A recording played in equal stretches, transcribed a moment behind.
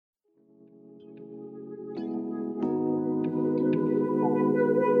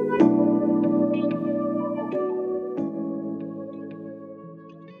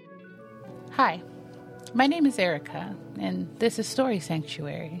My name is Erica, and this is Story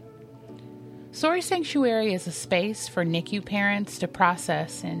Sanctuary. Story Sanctuary is a space for NICU parents to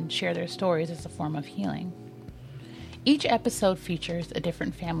process and share their stories as a form of healing. Each episode features a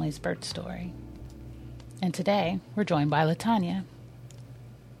different family's birth story. And today, we're joined by LaTanya.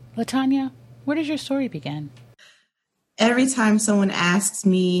 LaTanya, where does your story begin? Every time someone asks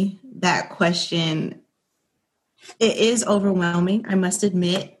me that question, it is overwhelming, I must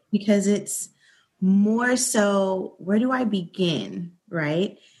admit, because it's more so, where do I begin,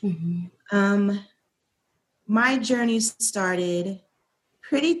 right? Mm-hmm. My journey started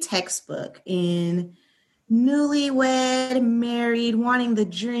pretty textbook in newlywed, married, wanting the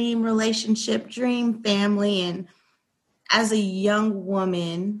dream relationship, dream family. And as a young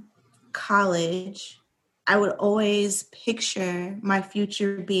woman, college, I would always picture my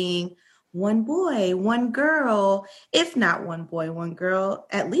future being one boy, one girl, if not one boy, one girl,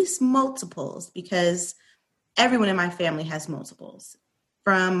 at least multiples, because everyone in my family has multiples.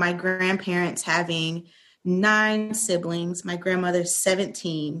 From my grandparents having 9 siblings, my grandmother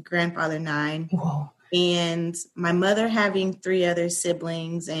 17, grandfather 9. Whoa. And my mother having 3 other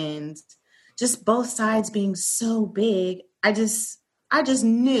siblings, and just both sides being so big. I just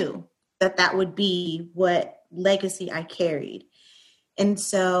knew that would be what legacy I carried. And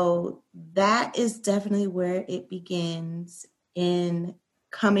so that is definitely where it begins in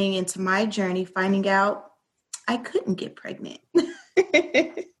coming into my journey, finding out I couldn't get pregnant.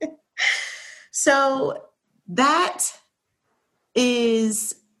 So that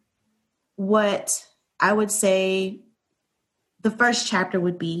is what I would say the first chapter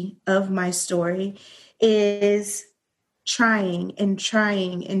would be of my story, is trying and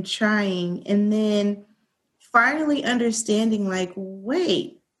trying and trying, and then finally understanding, like,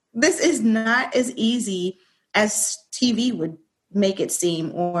 wait, this is not as easy as TV would make it seem,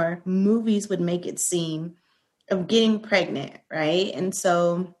 or movies would make it seem, of getting pregnant, right? And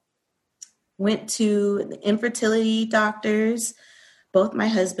so went to the infertility doctors, both my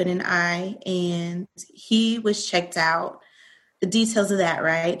husband and I, and he was checked out. The details of that,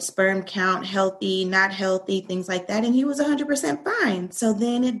 right? Sperm count, healthy, not healthy, things like that. And he was 100% fine. So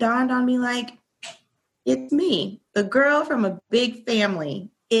then it dawned on me, like, it's me, the girl from a big family.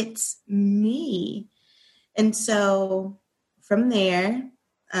 It's me. And so from there,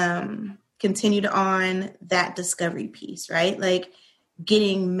 continued on that discovery piece, right? Like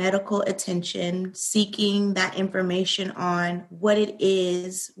getting medical attention, seeking that information on what it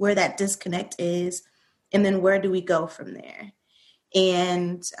is, where that disconnect is, and then where do we go from there?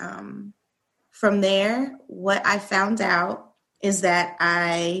 And from there, what I found out is that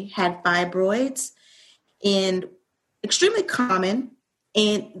I had fibroids, and extremely common.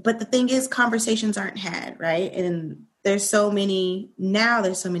 But the thing is, conversations aren't had, right? And there's so many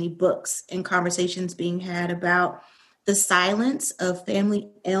books and conversations being had about the silence of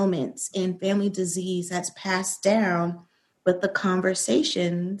family ailments and family disease that's passed down, but the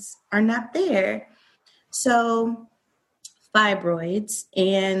conversations are not there. So fibroids,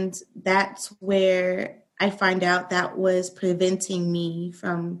 and that's where I find out that was preventing me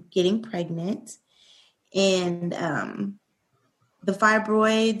from getting pregnant. And the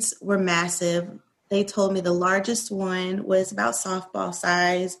fibroids were massive. They told me the largest one was about softball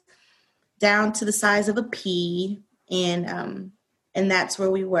size, down to the size of a pea, and that's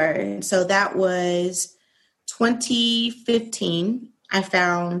where we were. And so that was 2015. I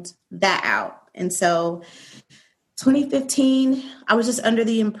found that out, and so 2015, I was just under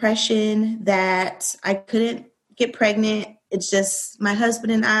the impression that I couldn't get pregnant. It's just my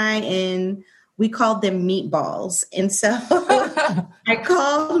husband and I, and we called them meatballs. And so I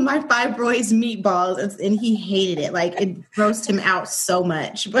called my fibroids meatballs, and he hated it. Like, it grossed him out so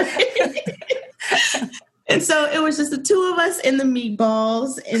much. But and so it was just the two of us in the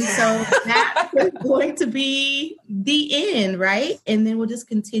meatballs. And so that was going to be the end, right? And then we'll just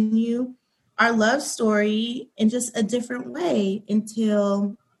continue our love story in just a different way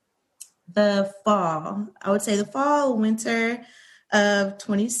until the fall. I would say the fall, winter of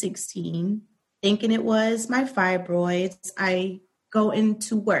 2016, thinking it was my fibroids. I go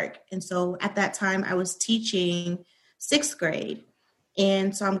into work. And so at that time I was teaching 6th grade.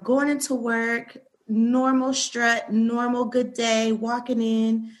 And so I'm going into work, normal strut, normal good day, walking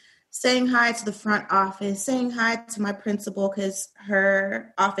in, saying hi to the front office, saying hi to my principal, because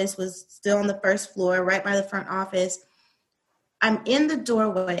her office was still on the first floor, right by the front office. I'm in the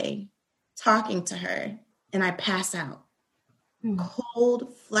doorway talking to her, and I pass out.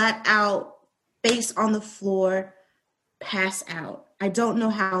 Cold, flat out, face on the floor, pass out. I don't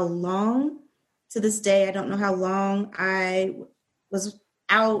know how long, to this day, I don't know how long I was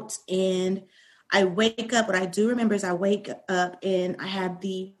out, and I wake up, what I do remember is I wake up and I have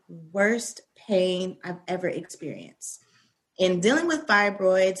the worst pain I've ever experienced. In dealing with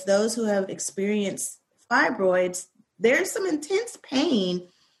fibroids, those who have experienced fibroids, there's some intense pain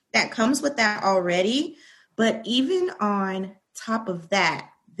that comes with that already. But even on top of that,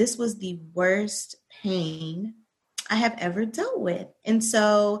 this was the worst pain I have ever dealt with. And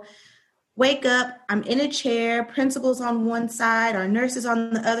so wake up, I'm in a chair, principal's on one side, our nurses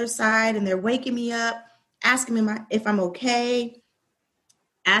on the other side, and they're waking me up, asking me if I'm okay,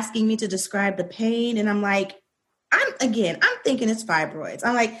 asking me to describe the pain. And I'm like, I'm thinking it's fibroids.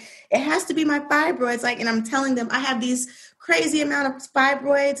 I'm like, it has to be my fibroids. Like, and I'm telling them I have these crazy amount of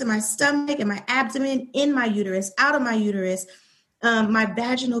fibroids in my stomach and my abdomen, in my uterus, out of my uterus, my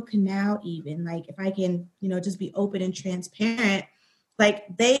vaginal canal, even. Like, if I can, just be open and transparent, like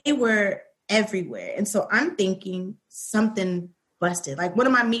they were everywhere. And so I'm thinking something busted. Like one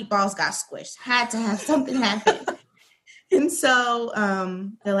of my meatballs got squished. Had to have something happen. And so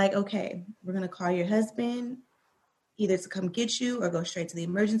they're like, okay, we're going to call your husband, either to come get you or go straight to the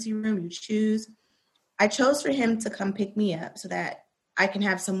emergency room. You choose. I chose for him to come pick me up so that I can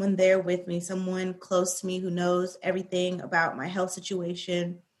have someone there with me, someone close to me who knows everything about my health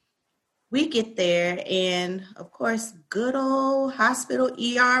situation. We get there and, of course, good old hospital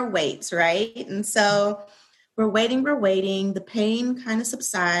ER waits, right? And so we're waiting. The pain kind of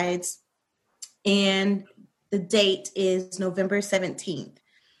subsides, and the date is November 17th.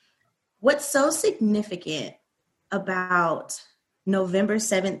 What's so significant about November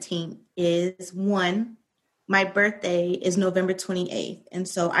 17th is, one, my birthday is November 28th. And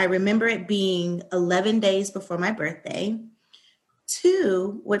so I remember it being 11 days before my birthday.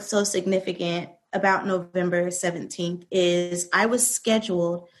 Two, what's so significant about November 17th is I was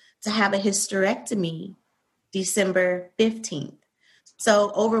scheduled to have a hysterectomy December 15th.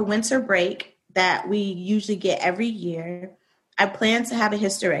 So over winter break that we usually get every year, I plan to have a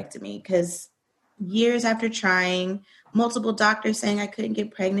hysterectomy because years after trying, multiple doctors saying I couldn't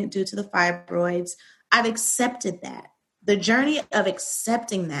get pregnant due to the fibroids, I've accepted that. The journey of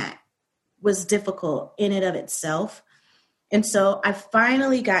accepting that was difficult in and of itself. And so I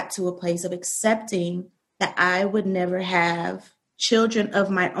finally got to a place of accepting that I would never have children of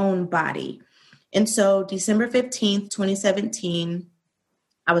my own body. And so December 15th, 2017,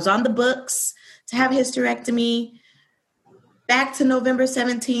 I was on the books to have a hysterectomy. Back to November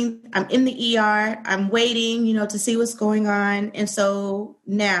 17th, I'm in the ER. I'm waiting, to see what's going on. And so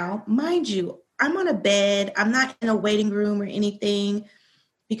now, mind you, I'm on a bed. I'm not in a waiting room or anything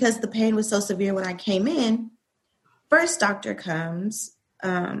because the pain was so severe when I came in. First doctor comes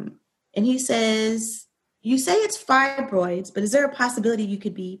and he says, you say it's fibroids, but is there a possibility you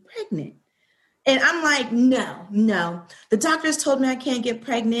could be pregnant? And I'm like, no. The doctors told me I can't get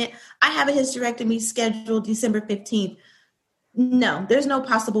pregnant. I have a hysterectomy scheduled December 15th. No, there's no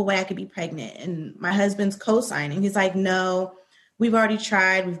possible way I could be pregnant. And my husband's co-signing. He's like, no, we've already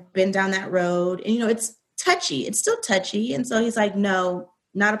tried. We've been down that road. And, it's touchy. It's still touchy. And so he's like, no,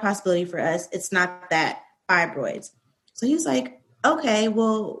 not a possibility for us. It's not that fibroids. So he's like, okay,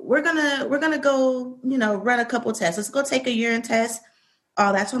 well, we're gonna go, run a couple tests. Let's go take a urine test.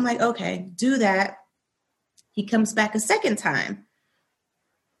 All that. So I'm like, okay, do that. He comes back a second time.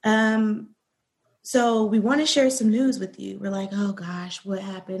 So we want to share some news with you. We're like, oh gosh, what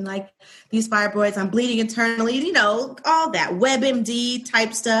happened? Like these fibroids, I'm bleeding internally, all that WebMD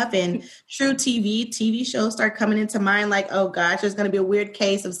type stuff and True TV shows start coming into mind. Like, oh gosh, there's going to be a weird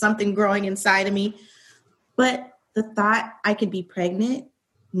case of something growing inside of me. But the thought I could be pregnant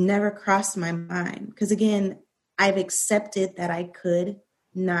never crossed my mind. Because again, I've accepted that I could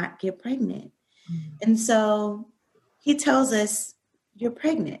not get pregnant. Mm-hmm. And so he tells us, you're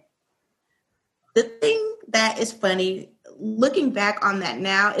pregnant. The thing that is funny, looking back on that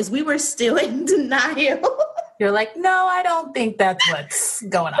now, is we were still in denial. You're like, no, I don't think that's what's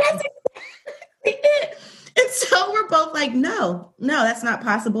going on. That's exactly it. And so we're both like, no, that's not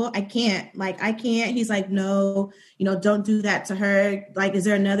possible. I can't. He's like, no, don't do that to her. Like, is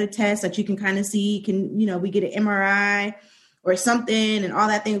there another test that you can kind of see? Can, we get an MRI or something and all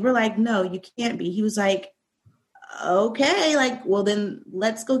that thing? We're like, no, you can't be. He was like, okay, like, well, then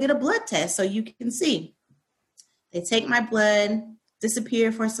let's go get a blood test so you can see. They take my blood,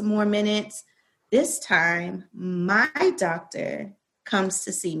 disappear for some more minutes. This time, my doctor comes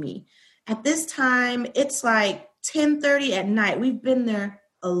to see me. At this time, it's like 10:30 at night. We've been there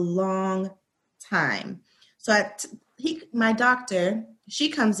a long time. So my doctor, she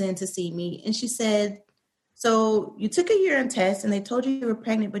comes in to see me and she said, so you took a urine test and they told you were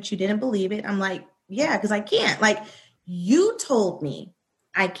pregnant, but you didn't believe it. I'm like, yeah, because I can't. Like, you told me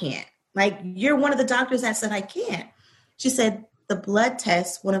I can't. Like, you're one of the doctors that said I can't. She said, the blood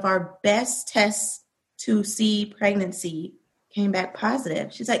test, one of our best tests to see pregnancy, came back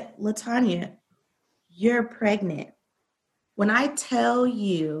positive. She's like, LaTanya, you're pregnant. When I tell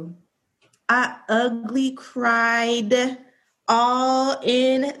you, I ugly cried all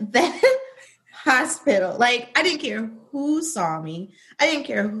in that hospital. Like, I didn't care who saw me. I didn't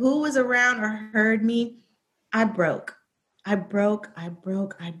care who was around or heard me. I broke. And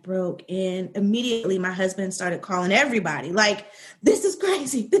immediately my husband started calling everybody like, this is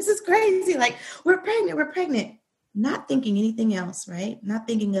crazy. Like, we're pregnant. Not thinking anything else, right? Not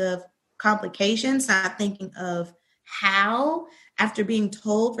thinking of complications, not thinking of how, after being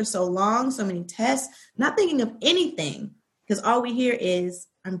told for so long, so many tests, not thinking of anything, because all we hear is,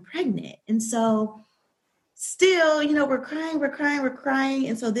 I'm pregnant. And so still, we're crying.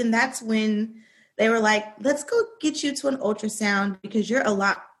 And so then that's when they were like, let's go get you to an ultrasound because you're a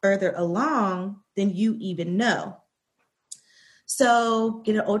lot further along than you even know. So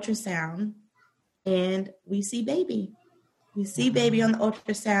get an ultrasound and we see baby. We see baby on the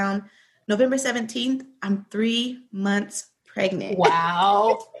ultrasound. November 17th, I'm 3 months pregnant.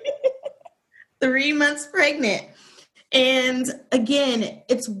 Wow. 3 months pregnant. And again,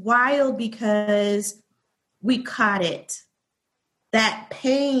 it's wild because we caught it. That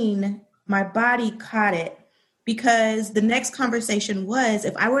pain, my body caught it, because the next conversation was,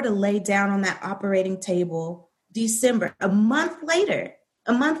 if I were to lay down on that operating table December, a month later,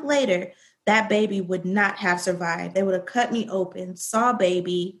 that baby would not have survived. They would have cut me open, saw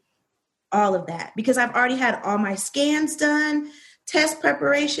baby, all of that, because I've already had all my scans done, test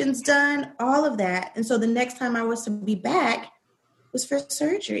preparations done, all of that. And so the next time I was to be back was for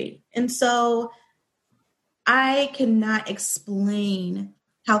surgery. And so I cannot explain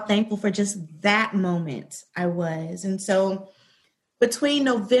how thankful for just that moment I was. And so between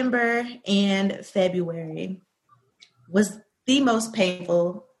November and February was the most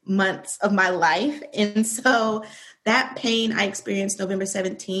painful months of my life. And so that pain I experienced November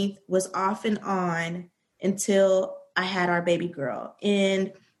 17th was off and on until I had our baby girl.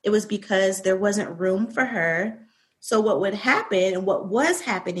 And it was because there wasn't room for her. So what would happen, and what was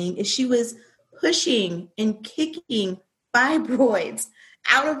happening, is she was pushing and kicking fibroids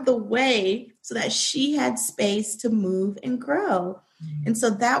out of the way so that she had space to move and grow. And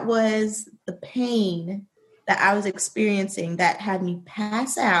so that was the pain that I was experiencing that had me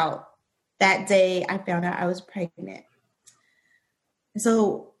pass out that day I found out I was pregnant. And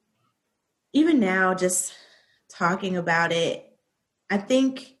so even now, just talking about it, I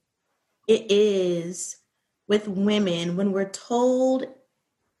think it is with women, when we're told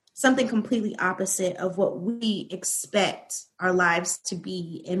something completely opposite of what we expect our lives to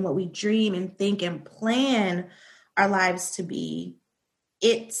be and what we dream and think and plan our lives to be,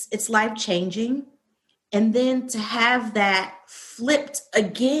 it's life-changing. And then to have that flipped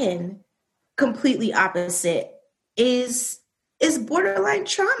again, completely opposite, is borderline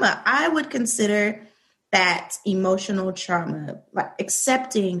trauma. I would consider that emotional trauma, like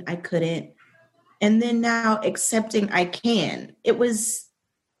accepting I couldn't, and then now accepting I can. It was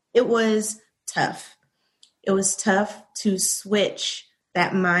tough. It was tough to switch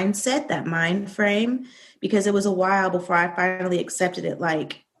that mindset, that mind frame, because it was a while before I finally accepted it.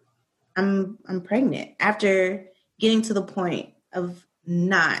 Like, I'm pregnant after getting to the point of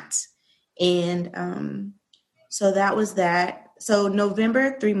not. And so that was that. So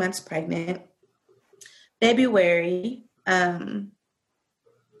November, 3 months pregnant. February, and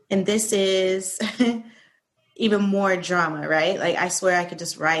this is even more drama, right? Like, I swear I could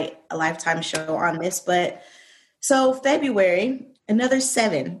just write a Lifetime show on this. But so February, another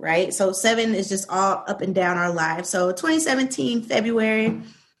 7, right? So 7 is just all up and down our lives. So 2017, February,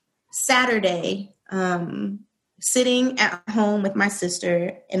 Saturday, sitting at home with my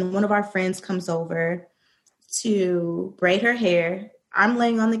sister, and one of our friends comes over to braid her hair. I'm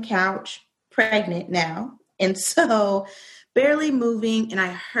laying on the couch, pregnant now. And so barely moving, and I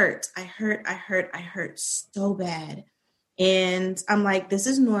hurt so bad. And I'm like, this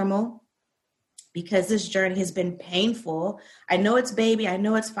is normal because this journey has been painful. I know it's baby. I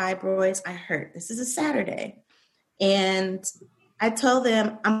know it's fibroids. I hurt. This is a Saturday. And I tell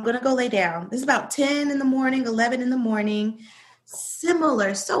them I'm going to go lay down. This is about 10 in the morning, 11 in the morning,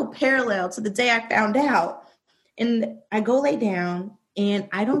 similar, so parallel to the day I found out. And I go lay down and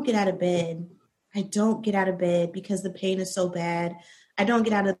I don't get out of bed. I don't get out of bed because the pain is so bad. I don't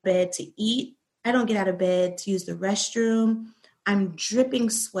get out of bed to eat. I don't get out of bed to use the restroom. I'm dripping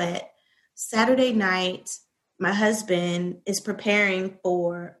sweat. Saturday night, my husband is preparing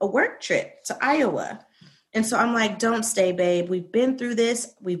for a work trip to Iowa. And so I'm like, don't stay, babe. We've been through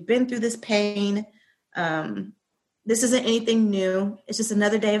this. We've been through this pain. This isn't anything new. It's just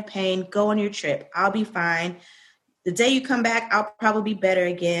another day of pain. Go on your trip. I'll be fine. The day you come back, I'll probably be better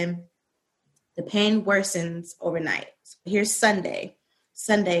again. The pain worsens overnight. So here's Sunday.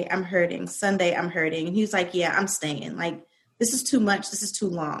 Sunday, I'm hurting. Sunday, I'm hurting. And he was like, yeah, I'm staying. Like, this is too much. This is too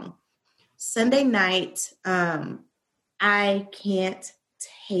long. Sunday night, I can't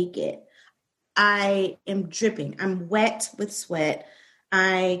take it. I am dripping. I'm wet with sweat.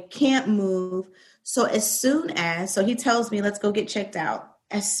 I can't move. So so he tells me, let's go get checked out.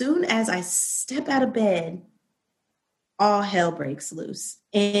 As soon as I step out of bed, all hell breaks loose.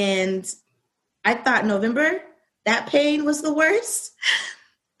 And I thought November, that pain was the worst.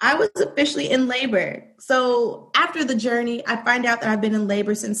 I was officially in labor. So after the journey, I find out that I've been in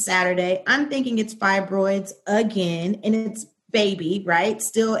labor since Saturday. I'm thinking it's fibroids again, and it's baby, right?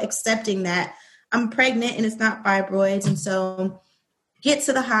 Still accepting that I'm pregnant and it's not fibroids. And so get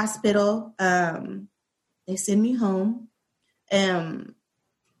to the hospital. They send me home.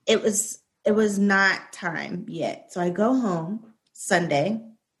 It was not time yet. So I go home Sunday,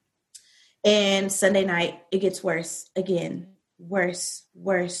 and Sunday night it gets worse again. Worse,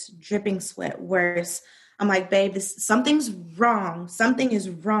 dripping sweat, worse. I'm like, babe, something's wrong. Something is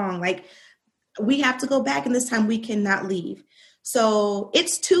wrong. Like, we have to go back, and this time we cannot leave. So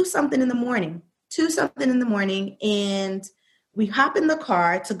it's 2-something in the morning, and we hop in the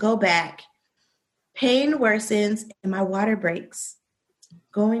car to go back. Pain worsens, and my water breaks.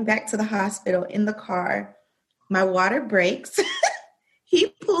 Going back to the hospital in the car, my water breaks.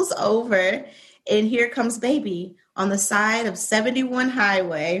 He pulls over, and here comes baby on the side of 71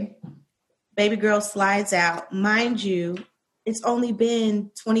 highway. Baby girl slides out. Mind you, it's only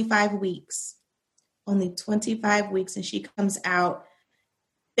been 25 weeks. Only 25 weeks, and she comes out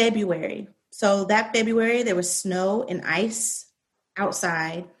February. So that February, there was snow and ice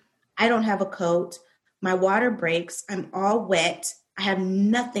outside. I don't have a coat. My water breaks. I'm all wet. I have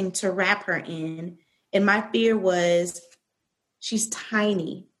nothing to wrap her in. And my fear was, she's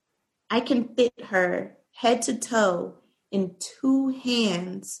tiny. I can fit her head to toe in 2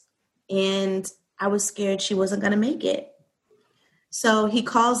 hands. And I was scared she wasn't going to make it. So he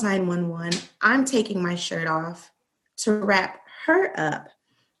calls 911. I'm taking my shirt off to wrap her up.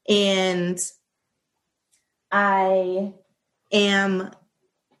 And I am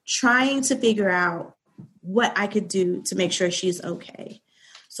trying to figure out what I could do to make sure she's okay.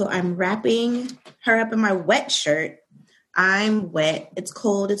 So I'm wrapping her up in my wet shirt. I'm wet. It's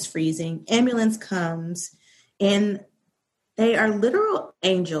cold. It's freezing. Ambulance comes, and they are literal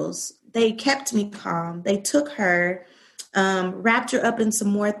angels. They kept me calm. They took her, wrapped her up in some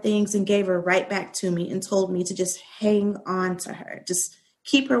more things, and gave her right back to me and told me to just hang on to her. Just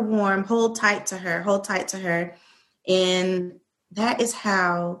keep her warm. Hold tight to her. Hold tight to her. And that is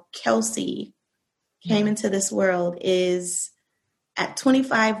how Kelsey came into this world, is at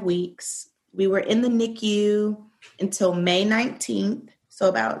 25 weeks. We were in the NICU until May 19th. So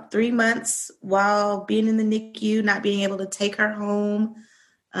about 3 months while being in the NICU, not being able to take her home,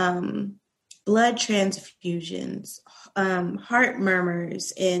 blood transfusions, heart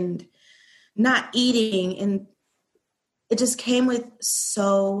murmurs, and not eating. And it just came with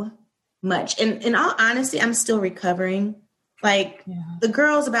so much. And in all honesty, I'm still recovering. Like, the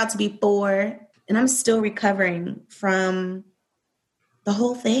girl's about to be 4, and I'm still recovering from the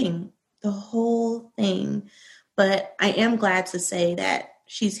whole thing. But I am glad to say that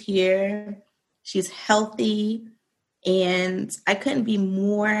she's here, she's healthy, and I couldn't be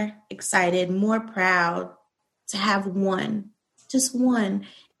more excited, more proud to have one, just one.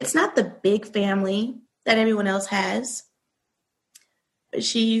 It's not the big family that everyone else has, but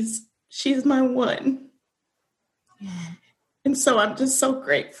she's my one. And so I'm just so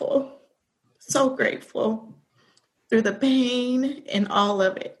grateful through the pain and all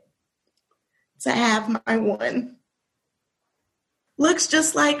of it, to have my one. Looks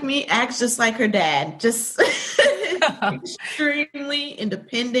just like me, acts just like her dad. Just extremely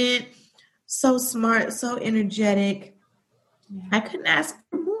independent, so smart, so energetic. I couldn't ask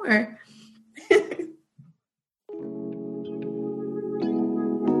for more.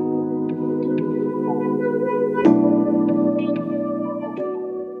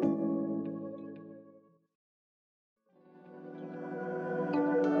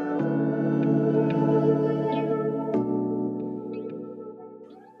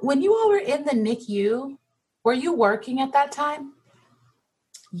 When you all were in the NICU, were you working at that time?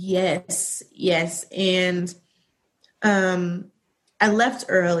 Yes. And I left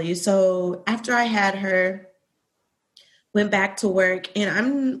early. So after I had her, went back to work,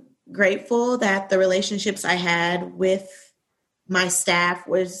 and grateful that the relationships I had with my staff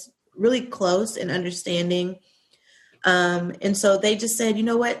was really close and understanding. And so they just said, you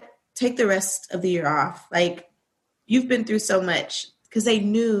know what, take the rest of the year off. Like, you've been through so much, because they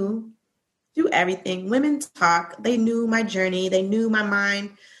knew through everything. Women talk. They knew my journey. They knew my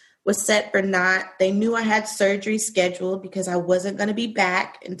mind was set for naught. They knew I had surgery scheduled because I wasn't going to be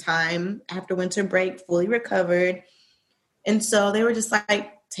back in time after winter break, fully recovered. And so they were just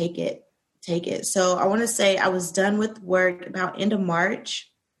like, take it, take it. So I want to say I was done with work about end of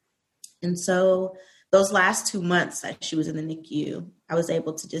March. And so those last 2 months that she was in the NICU, I was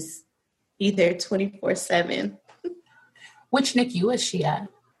able to just be there 24/7. Which NICU was she at?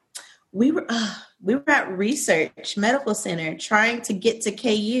 We were at Research Medical Center trying to get to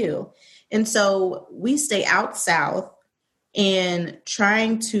KU. And so we stay out south and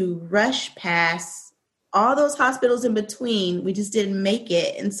trying to rush past all those hospitals in between. We just didn't make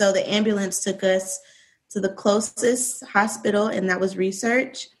it. And so the ambulance took us to the closest hospital, and that was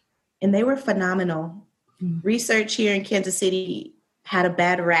Research. And they were phenomenal. Mm-hmm. Research here in Kansas City had a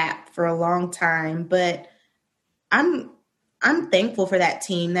bad rap for a long time, but I'm thankful for that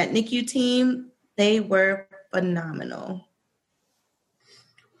team, that NICU team. They were phenomenal.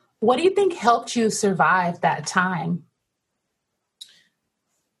 What do you think helped you survive that time?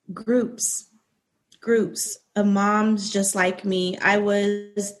 Groups of moms just like me.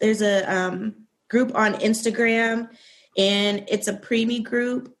 There's a group on Instagram, and it's a preemie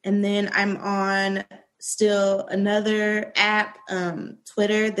group. And then I'm on still another app,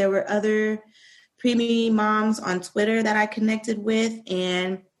 Twitter. There were other preemie moms on Twitter that I connected with,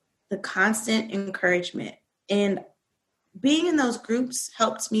 and the constant encouragement. And being in those groups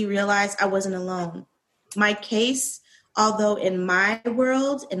helped me realize I wasn't alone. My case, although in my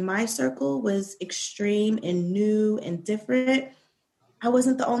world, in my circle, was extreme and new and different, I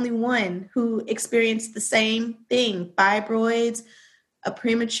wasn't the only one who experienced the same thing: fibroids, a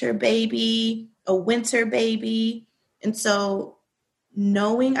premature baby, a winter baby. And so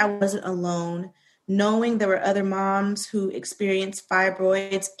knowing I wasn't alone, knowing there were other moms who experienced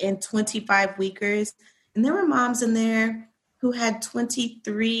fibroids and 25 weekers, and there were moms in there who had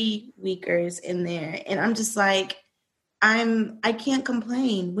 23 weekers in there. And I'm just like, I can't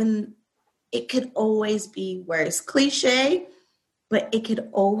complain when it could always be worse. Cliche, but it could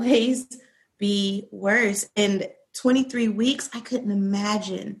always be worse. And 23 weeks, I couldn't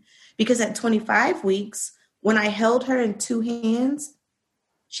imagine, because at 25 weeks, when I held her in two hands,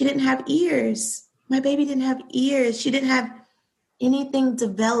 she didn't have ears. My baby didn't have ears. She didn't have anything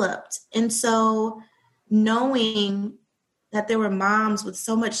developed. And so knowing that there were moms with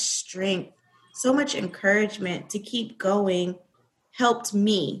so much strength, so much encouragement to keep going, helped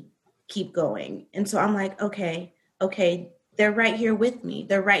me keep going. And so I'm like, okay, they're right here with me.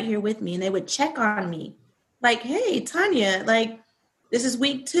 They're right here with me. And they would check on me like, hey, Tanya, like, this is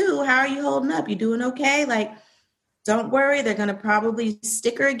week 2. How are you holding up? You doing okay? Like, don't worry. They're going to probably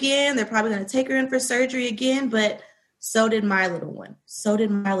stick her again. They're probably going to take her in for surgery again. But so did my little one.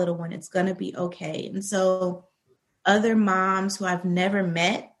 It's going to be okay. And so other moms who I've never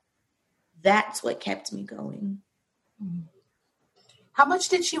met, that's what kept me going. How much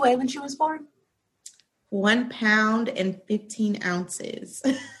did she weigh when she was born? 1 pound and 15 ounces.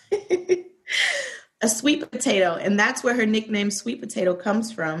 A sweet potato. And that's where her nickname Sweet Potato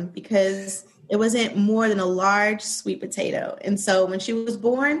comes from, because it wasn't more than a large sweet potato. And so when she was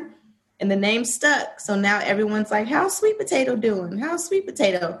born, and the name stuck. So now everyone's like, how's Sweet Potato doing? How's Sweet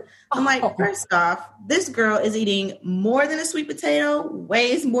Potato? I'm like, first off, this girl is eating more than a sweet potato,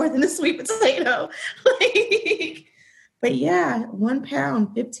 weighs more than a sweet potato. But yeah, 1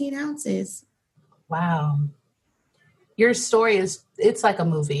 pound, 15 ounces. Wow. Your story it's like a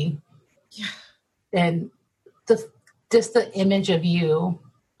movie. Yeah. And just the image of you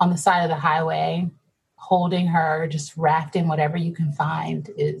on the side of the highway, holding her, just wrapped in whatever you can find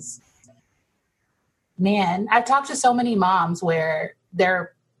is, man, I've talked to so many moms where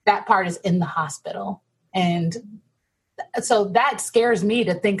that part is in the hospital. And so that scares me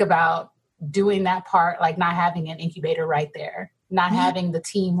to think about doing that part, like not having an incubator right there, not having the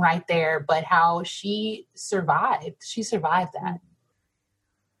team right there, but how she survived. She survived that.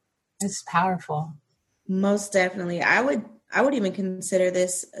 It's powerful. Most definitely. I would even consider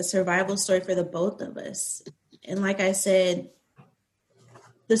this a survival story for the both of us. And like I said,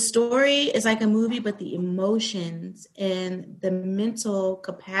 the story is like a movie, but the emotions and the mental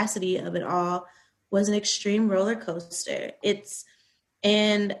capacity of it all was an extreme roller coaster.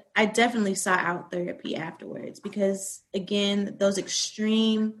 And I definitely sought out therapy afterwards, because again, those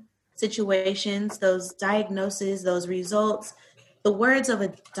extreme situations, those diagnoses, those results, the words of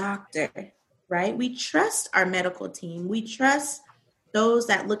a doctor, right? We trust our medical team. We trust those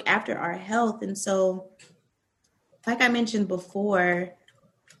that look after our health. And so, like I mentioned before,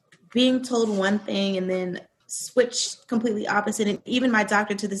 being told one thing and then switched completely opposite. And even my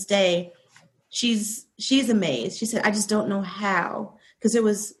doctor to this day, she's amazed. She said, I just don't know how, because there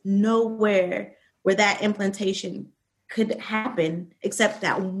was nowhere where that implantation could happen except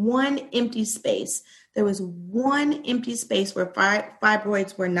that one empty space. There was one empty space where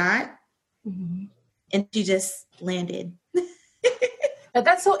fibroids were not, and she just landed. But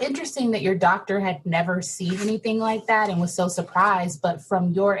that's so interesting that your doctor had never seen anything like that and was so surprised. But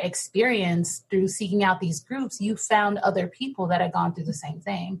from your experience through seeking out these groups, you found other people that had gone through the same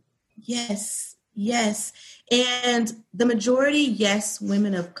thing. Yes. And the majority, yes,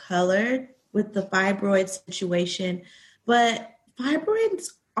 women of color with the fibroid situation, but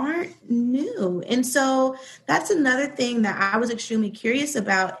fibroids aren't new. And so that's another thing that I was extremely curious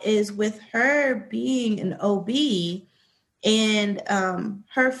about is with her being an OB and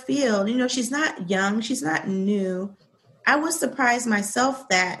her field, she's not young, she's not new. I was surprised myself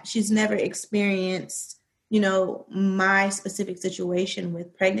that she's never experienced, my specific situation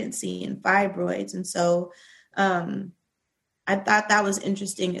with pregnancy and fibroids. And so I thought that was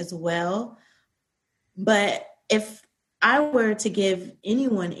interesting as well. But if I were to give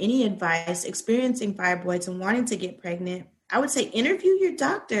anyone any advice experiencing fibroids and wanting to get pregnant, I would say interview your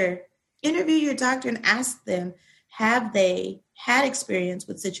doctor and ask them, have they had experience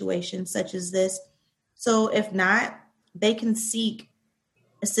with situations such as this? So if not, they can seek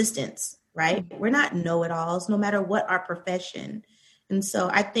assistance, right? We're not know-it-alls, no matter what our profession. And so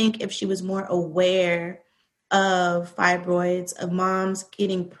I think if she was more aware of fibroids, of moms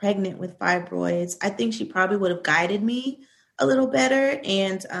getting pregnant with fibroids, I think she probably would have guided me a little better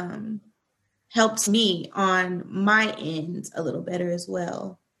and helped me on my end a little better as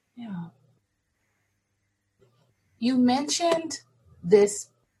well. Yeah. You mentioned this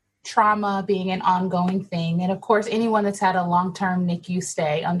trauma being an ongoing thing. And of course, anyone that's had a long-term NICU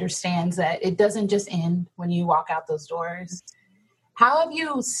stay understands that it doesn't just end when you walk out those doors. How have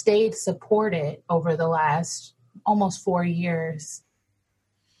you stayed supported over the last almost 4 years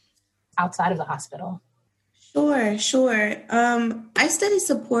outside of the hospital? Sure. I stayed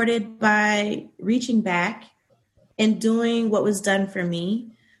supported by reaching back and doing what was done for me.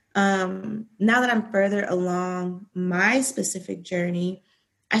 Now that I'm further along my specific journey,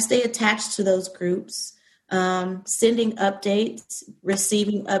 I stay attached to those groups, sending updates,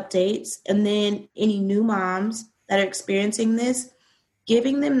 receiving updates, and then any new moms that are experiencing this,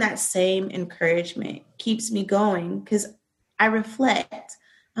 giving them that same encouragement keeps me going because I reflect.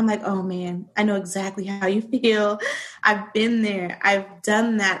 I'm like, oh man, I know exactly how you feel. I've been there. I've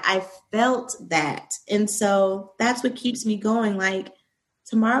done that. I felt that. And so that's what keeps me going. Like,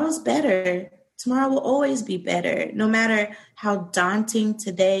 tomorrow's better. Tomorrow will always be better, no matter how daunting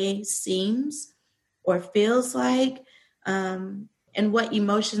today seems or feels like, and what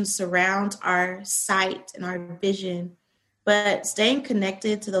emotions surround our sight and our vision. But staying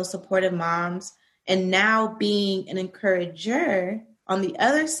connected to those supportive moms and now being an encourager on the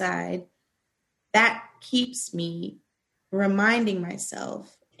other side, that keeps me reminding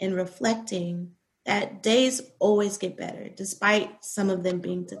myself and reflecting that days always get better, despite some of them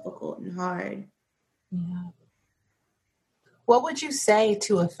being difficult and hard. Yeah. What would you say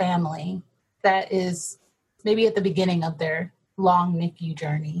to a family that is maybe at the beginning of their long NICU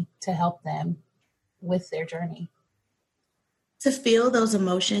journey to help them with their journey? To feel those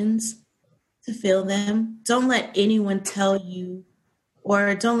emotions, to feel them. Don't let anyone tell you,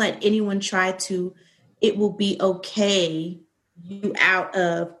 or don't let anyone try to, it will be okay, you out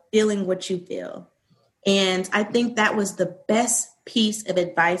of feeling what you feel. And I think that was the best piece of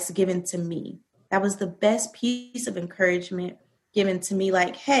advice given to me. That was the best piece of encouragement given to me.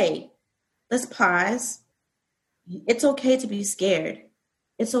 Like, hey, let's pause. It's okay to be scared.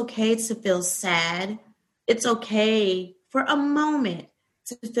 It's okay to feel sad. It's okay for a moment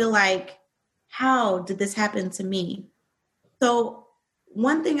to feel like, how did this happen to me? So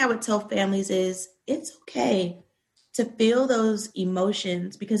one thing I would tell families is it's okay to feel those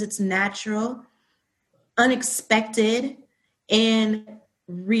emotions because it's natural, unexpected, and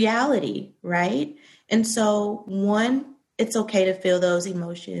reality, right? And so 1, it's okay to feel those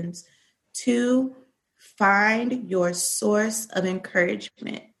emotions. 2, find your source of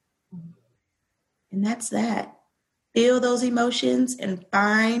encouragement. And that's that. Feel those emotions and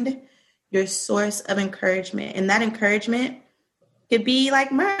find your source of encouragement. And that encouragement could be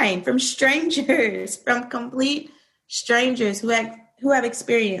like mine, from strangers, from complete strangers who have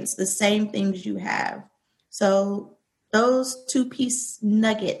experienced the same things you have. So Those 2-piece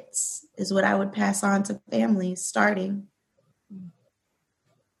nuggets is what I would pass on to families starting.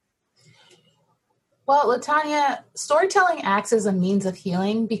 Well, LaTanya, storytelling acts as a means of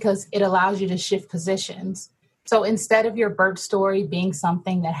healing because it allows you to shift positions. So instead of your birth story being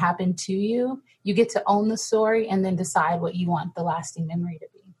something that happened to you, you get to own the story and then decide what you want the lasting memory to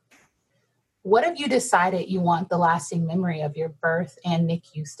be. What have you decided you want the lasting memory of your birth and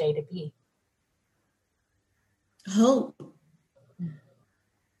NICU stay to be? Hope.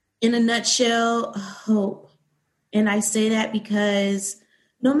 In a nutshell, hope. And I say that because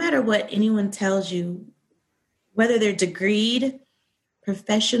no matter what anyone tells you, whether they're degreed,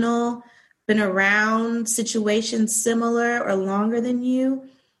 professional, been around situations similar or longer than you,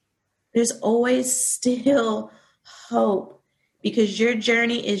 there's always still hope because your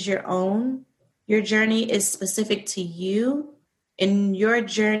journey is your own. Your journey is specific to you, and your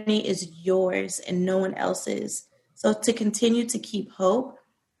journey is yours and no one else's. So to continue to keep hope,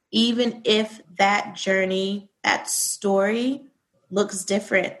 even if that journey, that story looks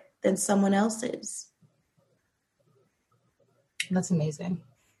different than someone else's. That's amazing.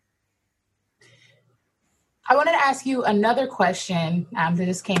 I wanted to ask you another question that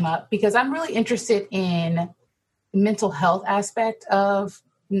just came up because I'm really interested in the mental health aspect of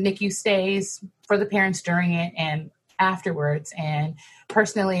NICU stays for the parents during it and afterwards. And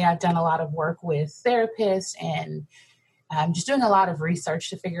personally, I've done a lot of work with therapists and just doing a lot of research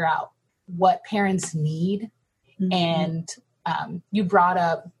to figure out what parents need. Mm-hmm. And you brought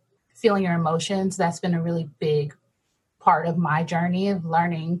up feeling your emotions. That's been a really big part of my journey of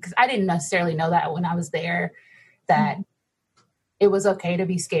learning, because I didn't necessarily know that when I was there, that it was okay to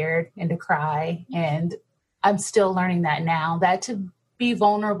be scared and to cry. And I'm still learning that now, that to be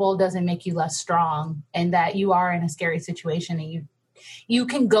vulnerable doesn't make you less strong, and that you are in a scary situation and you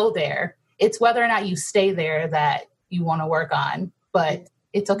can go there. It's whether or not you stay there that you want to work on, but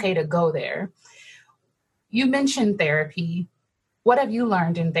it's okay to go there. You mentioned therapy. What have you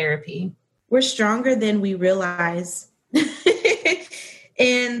learned in therapy? We're stronger than we realize.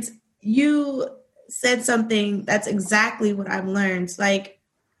 And you said something that's exactly what I've learned. It's like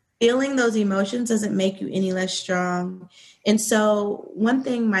feeling those emotions doesn't make you any less strong. And so one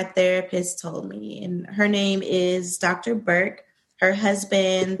thing my therapist told me, and her name is Dr. Burke, her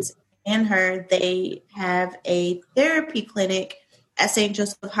husband and her, they have a therapy clinic at St.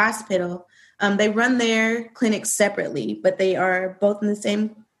 Joseph Hospital. They run their clinics separately, but they are both in the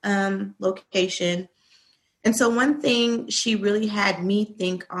same location. And so one thing she really had me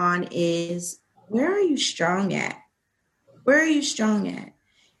think on is, where are you strong at? Where are you strong at?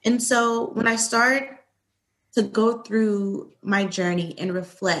 And so when I start to go through my journey and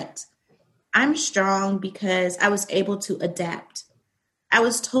reflect, I'm strong because I was able to adapt. I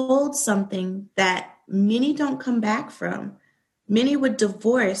was told something that many don't come back from. Many would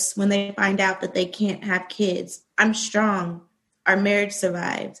divorce when they find out that they can't have kids. I'm strong. Our marriage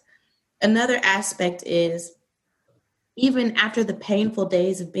survived. Another aspect is, even after the painful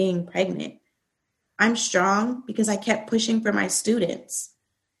days of being pregnant, I'm strong because I kept pushing for my students.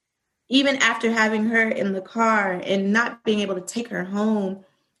 Even after having her in the car and not being able to take her home,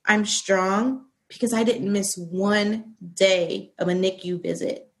 I'm strong because I didn't miss one day of a NICU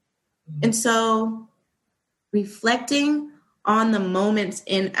visit. And so reflecting on the moments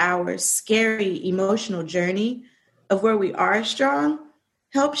in our scary emotional journey of where we are strong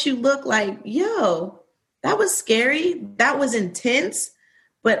helps you look like, yo, that was scary. That was intense,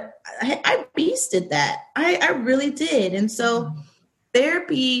 but I beasted that. I really did. And so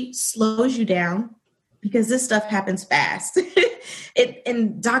therapy slows you down because this stuff happens fast.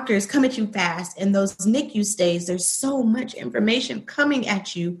 And doctors come at you fast. And those NICU stays, there's so much information coming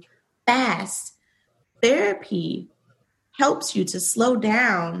at you fast. Therapy helps you to slow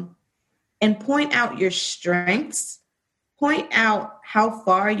down and point out your strengths, point out how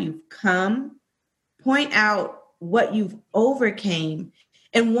far you've come, point out what you've overcame.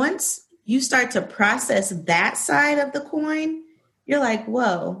 And once you start to process that side of the coin, you're like,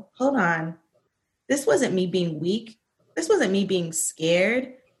 whoa, hold on. This wasn't me being weak. This wasn't me being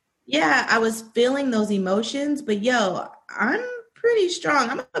scared. Yeah, I was feeling those emotions, but yo, I'm pretty strong.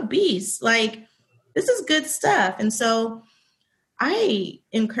 I'm a beast. Like, this is good stuff. And so I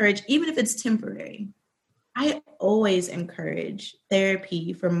encourage, even if it's temporary, I always encourage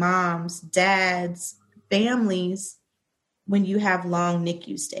therapy for moms, dads, families when you have long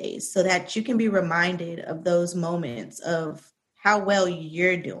NICU stays, so that you can be reminded of those moments of how well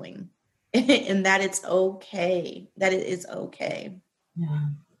you're doing and that it's okay, that it is okay. Yeah.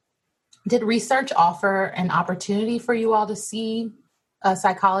 Did research offer an opportunity for you all to see a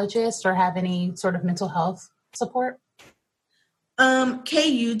psychologist or have any sort of mental health support?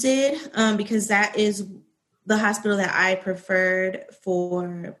 KU did, because that is the hospital that I preferred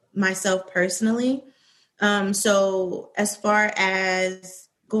for myself personally. So as far as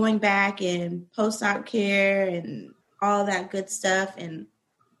going back and post-op care and all that good stuff and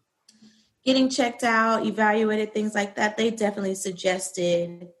getting checked out, evaluated, things like that, they definitely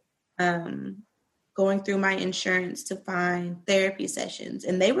suggested going through my insurance to find therapy sessions.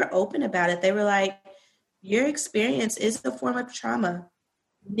 And they were open about it. They were like, your experience is a form of trauma.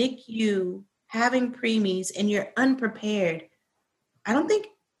 NICU, having preemies, and you're unprepared. I don't think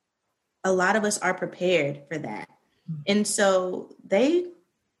a lot of us are prepared for that. And so they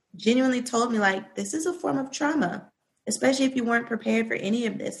genuinely told me, like, this is a form of trauma, especially if you weren't prepared for any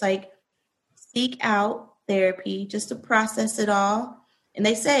of this. Like, seek out therapy just to process it all. And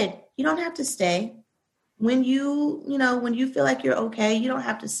they said, you don't have to stay. When you feel like you're okay, you don't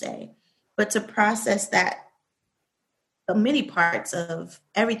have to stay. But to process that, many parts of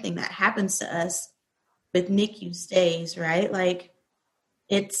everything that happens to us with NICU stays, right? Like,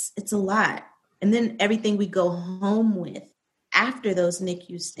 it's a lot. And then everything we go home with after those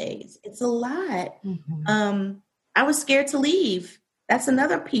NICU stays, it's a lot. Mm-hmm. I was scared to leave. That's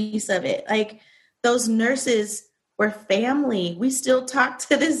another piece of it. Like, those nurses were family. We still talk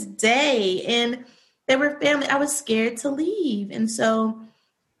to this day, and they were family. I was scared to leave. And so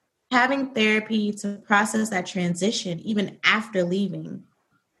having therapy to process that transition, even after leaving,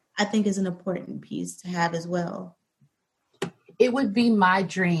 I think is an important piece to have as well. It would be my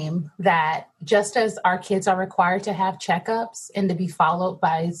dream that just as our kids are required to have checkups and to be followed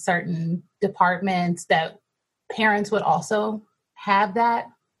by certain departments, that parents would also have that,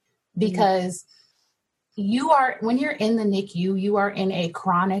 because when you're in the NICU, you are in a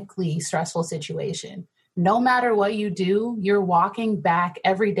chronically stressful situation. No matter what you do, you're walking back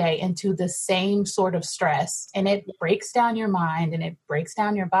every day into the same sort of stress, and it breaks down your mind and it breaks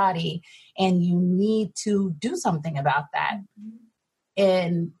down your body, and you need to do something about that.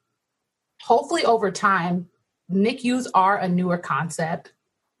 And hopefully over time, NICUs are a newer concept.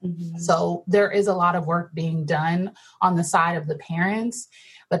 Mm-hmm. So there is a lot of work being done on the side of the parents,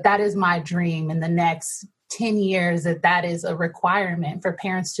 but that is my dream in the next 10 years, that is a requirement for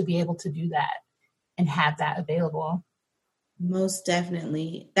parents to be able to do that and have that available. Most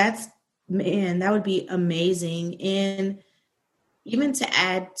definitely. That would be amazing. And even to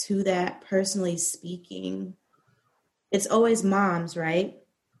add to that, personally speaking, it's always moms, right?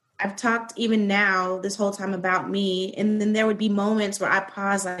 I've talked even now this whole time about me, and then there would be moments where I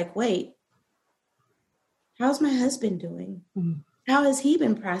pause like, wait, how's my husband doing? Mm-hmm. How has he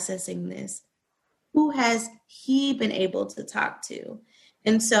been processing this? Who has he been able to talk to?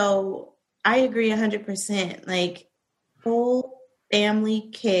 And so I agree 100%, like whole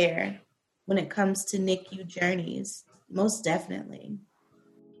family care when it comes to NICU journeys, most definitely.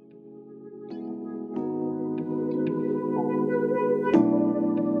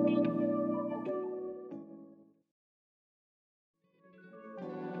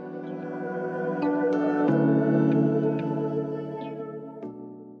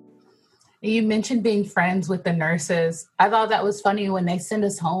 You mentioned being friends with the nurses. I thought that was funny. When they send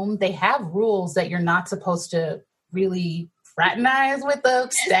us home, they have rules that you're not supposed to really fraternize with the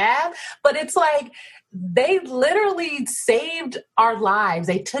staff, but it's like they literally saved our lives.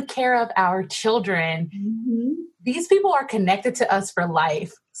 They took care of our children. Mm-hmm. These people are connected to us for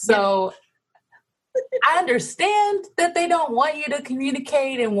life. So I understand that they don't want you to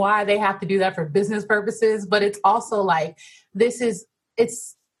communicate and why they have to do that for business purposes, but it's also like,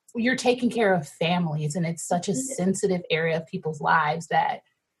 you're taking care of families, and it's such a sensitive area of people's lives that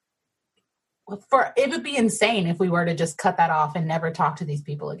it would be insane if we were to just cut that off and never talk to these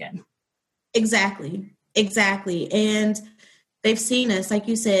people again. Exactly. And they've seen us, like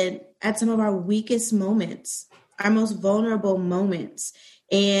you said, at some of our weakest moments, our most vulnerable moments,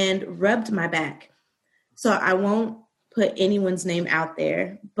 and rubbed my back. So I won't put anyone's name out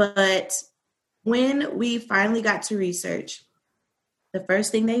there, but when we finally got to research, the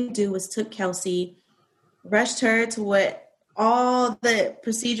first thing they do was took Kelsey, rushed her to all the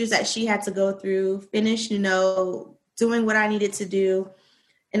procedures that she had to go through, finished, doing what I needed to do.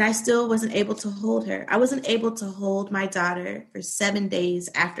 And I still wasn't able to hold her. I wasn't able to hold my daughter for 7 days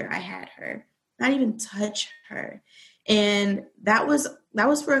after I had her, not even touch her. And that was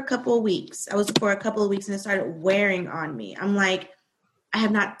for a couple of weeks. And it started wearing on me. I'm like, I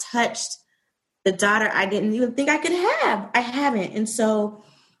have not touched the daughter I didn't even think I could have. I haven't. And so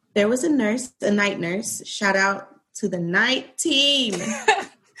there was a night nurse. Shout out to the night team.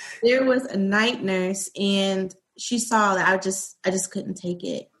 There was a night nurse, and she saw that I just couldn't take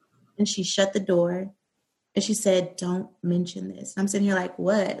it. And she shut the door, And she said, don't mention this. I'm sitting here like,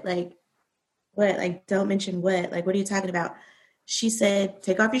 what? What? Like, don't mention what? Like, what are you talking about? She said,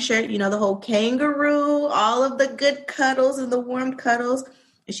 take off your shirt. You know, the whole kangaroo, all of the good cuddles and the warm cuddles.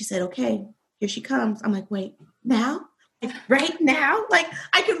 And she said, okay, here she comes. I'm like, wait, now? Like, right now? Like,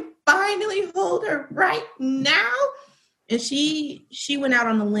 I can finally hold her right now? And she went out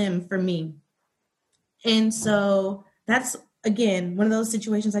on a limb for me. And so that's, again, one of those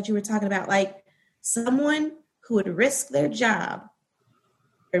situations that you were talking about, like someone who would risk their job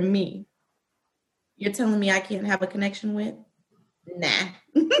for me. You're telling me I can't have a connection with? Nah.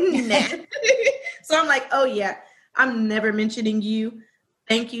 Nah. So I'm like, oh yeah, I'm never mentioning you.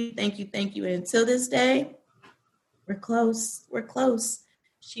 Thank you, thank you, thank you. And until this day, we're close. We're close.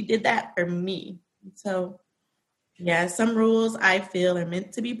 She did that for me. So yeah, some rules I feel are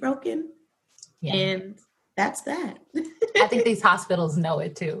meant to be broken. Yeah. And that's that. I think these hospitals know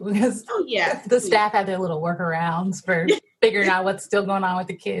it too, because yeah, the staff have their little workarounds for figuring out what's still going on with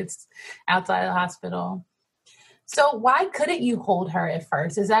the kids outside of the hospital. So why couldn't you hold her at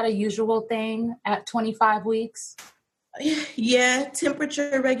first? Is that a usual thing at 25 weeks? Yeah,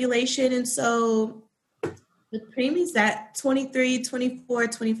 temperature regulation. And so with preemies at 23, 24,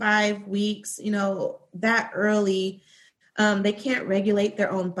 25 weeks, you know, that early, they can't regulate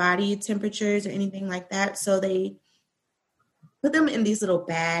their own body temperatures or anything like that. So they put them in these little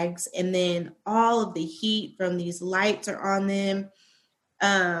bags, and then all of the heat from these lights are on them.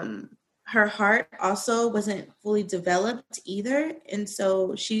 Her heart also wasn't fully developed either. And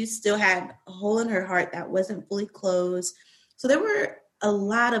so she still had a hole in her heart that wasn't fully closed. So there were a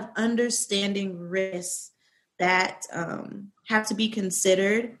lot of understanding risks that have to be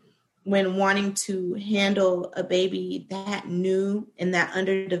considered when wanting to handle a baby that new and that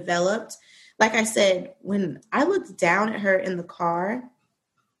underdeveloped. Like I said, when I looked down at her in the car,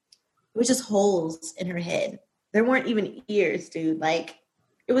 it was just holes in her head. There weren't even ears, dude. Like,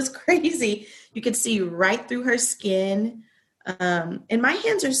 it was crazy. You could see right through her skin. And my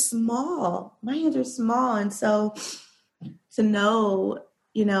hands are small. And so to know,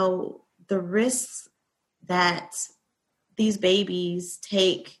 you know, the risks that these babies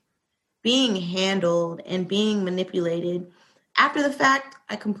take being handled and being manipulated, after the fact,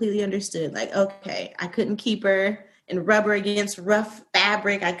 I completely understood. Like, okay, I couldn't keep her and rub her against rough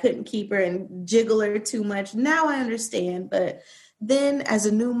fabric. I couldn't keep her and jiggle her too much. Now I understand. But then as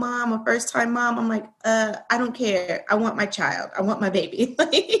a new mom, a first-time mom, I'm like, I don't care. I want my child. I want my baby.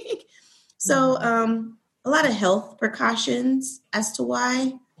 So a lot of health precautions as to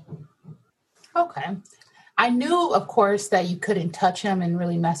why. Okay. I knew, of course, that you couldn't touch him and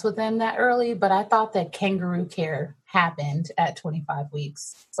really mess with him that early, but I thought that kangaroo care happened at 25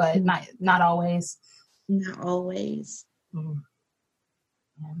 weeks, but not always. Not always. Mm-hmm.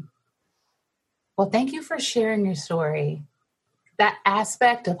 Yeah. Well, thank you for sharing your story. That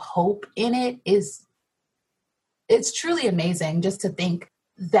aspect of hope in it it's truly amazing just to think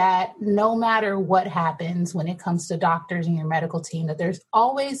that no matter what happens when it comes to doctors and your medical team, that there's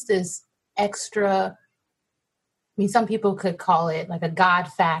always this extra, I mean, some people could call it like a God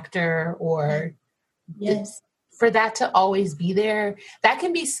factor, or yes, for that to always be there. That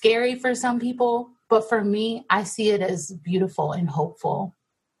can be scary for some people, but for me, I see it as beautiful and hopeful.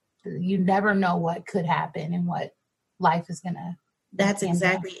 You never know what could happen and what life is going to. That's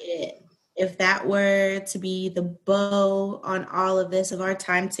exactly it. If that were to be the bow on all of this, of our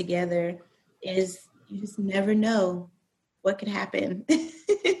time together, is you just never know what could happen.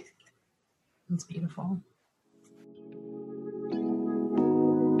 It's beautiful.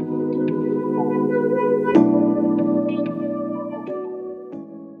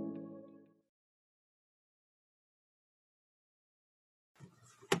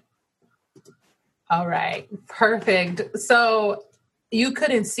 All right. Perfect. So you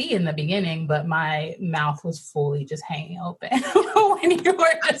couldn't see in the beginning, but my mouth was fully just hanging open when you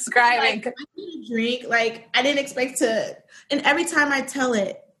were describing. Like, I need a drink. Like, I didn't expect to. And every time I tell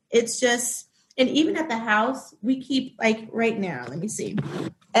it, it's just, and even at the house, we keep, like, right now, let me see.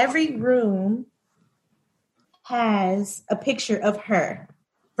 Every room has a picture of her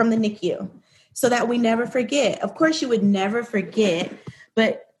from the NICU so that we never forget. Of course, you would never forget,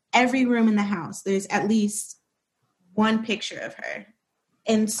 but every room in the house, there's at least one picture of her.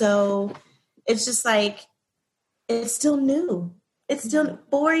 And so it's just like, it's still new. It's still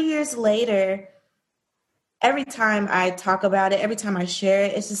 4 years later. Every time I talk about it, every time I share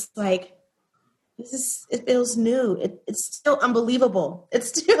it, it's just like, it feels new. It's still unbelievable. It's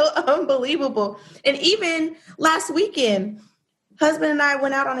still unbelievable. And even last weekend, husband and I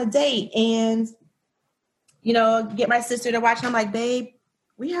went out on a date and, you know, get my sister to watch. And I'm like, babe,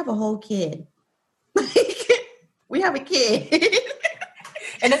 we have a whole kid. We have a kid.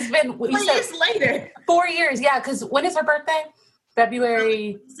 And it's been 4 years later. 4 years, yeah, because when is her birthday?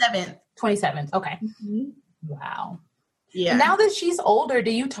 February 27th. Okay. Mm-hmm. Wow. Yeah. And now that she's older,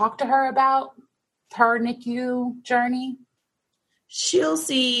 do you talk to her about her NICU journey? She'll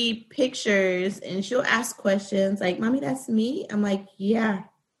see pictures and she'll ask questions like, Mommy, that's me? I'm like, yeah.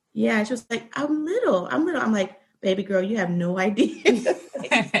 Yeah. She was like, I'm little. I'm like, baby girl, you have no idea.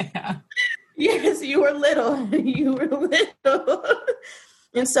 Yes, you were little. You were little.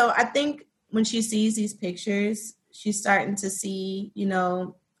 And so I think when she sees these pictures, she's starting to see,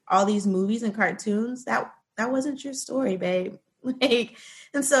 all these movies and cartoons. That wasn't your story, babe.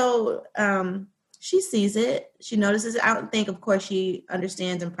 And so she sees it. She notices it. I don't think, of course, she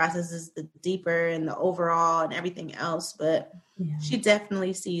understands and processes the deeper and the overall and everything else, but she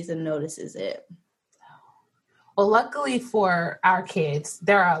definitely sees and notices it. Well, luckily for our kids,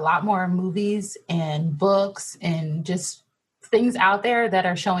 there are a lot more movies and books and just things out there that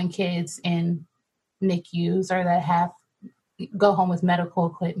are showing kids in NICUs or that go home with medical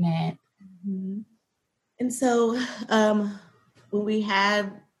equipment. Mm-hmm. And so when we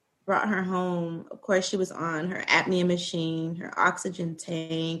had brought her home, of course, she was on her apnea machine, her oxygen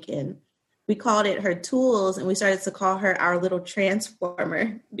tank, and we called it her tools, and we started to call her our little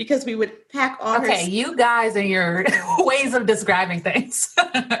transformer because we would pack all her... Okay, you guys and your ways of describing things.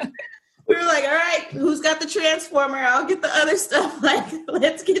 We were like, all right, who's got the transformer? I'll get the other stuff. Like,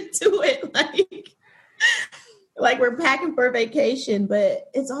 let's get to it. Like we're packing for vacation, but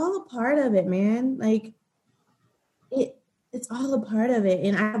it's all a part of it, man. Like, it's all a part of it.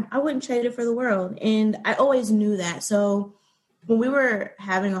 And I wouldn't trade it for the world. And I always knew that. So when we were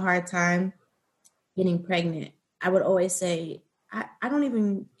having a hard time getting pregnant, I would always say, I don't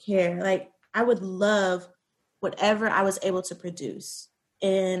even care. Like, I would love whatever I was able to produce.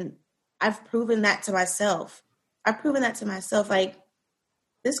 And I've proven that to myself. Like,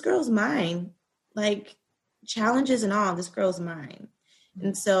 this girl's mine. Like, challenges and all, this girl's mine.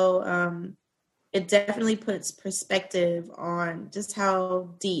 And so it definitely puts perspective on just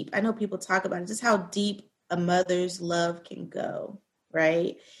how deep, I know people talk about it, just how deep a mother's love can go,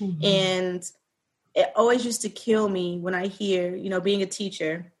 right? Mm-hmm. And it always used to kill me when I hear, being a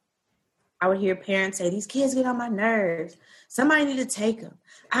teacher, I would hear parents say, these kids get on my nerves. Somebody need to take them.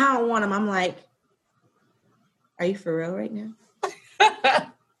 I don't want them. I'm like, are you for real right now?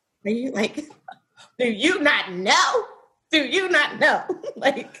 Are you like, do you not know?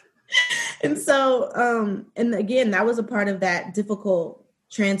 And so, and again, that was a part of that difficult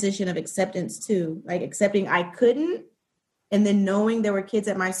transition of acceptance too, like accepting I couldn't. And then knowing there were kids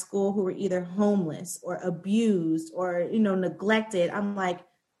at my school who were either homeless or abused or, neglected. I'm like,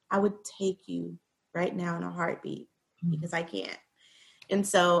 I would take you right now in a heartbeat because I can't. And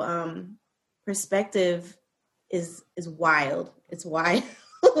so perspective is wild. It's wild.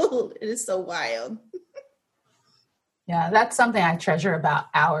 It is so wild. Yeah, that's something I treasure about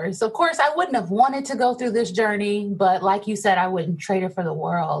ours. Of course, I wouldn't have wanted to go through this journey, but like you said, I wouldn't trade it for the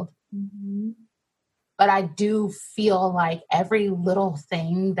world. Mm-hmm. But I do feel like every little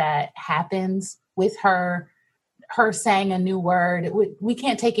thing that happens with her saying a new word, we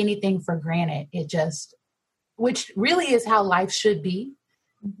can't take anything for granted. Which really is how life should be.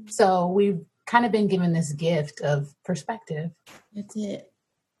 Mm-hmm. So we've kind of been given this gift of perspective. That's it.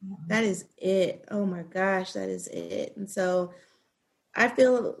 That is it. Oh my gosh, that is it. And so I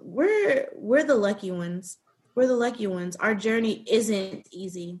feel we're the lucky ones. We're the lucky ones. Our journey isn't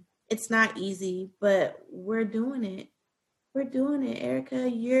easy. It's not easy, but we're doing it. We're doing it, Erica.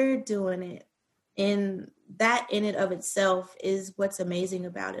 You're doing it. And that in and of itself is what's amazing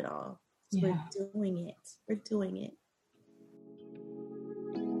about it all. Yeah. We're doing it.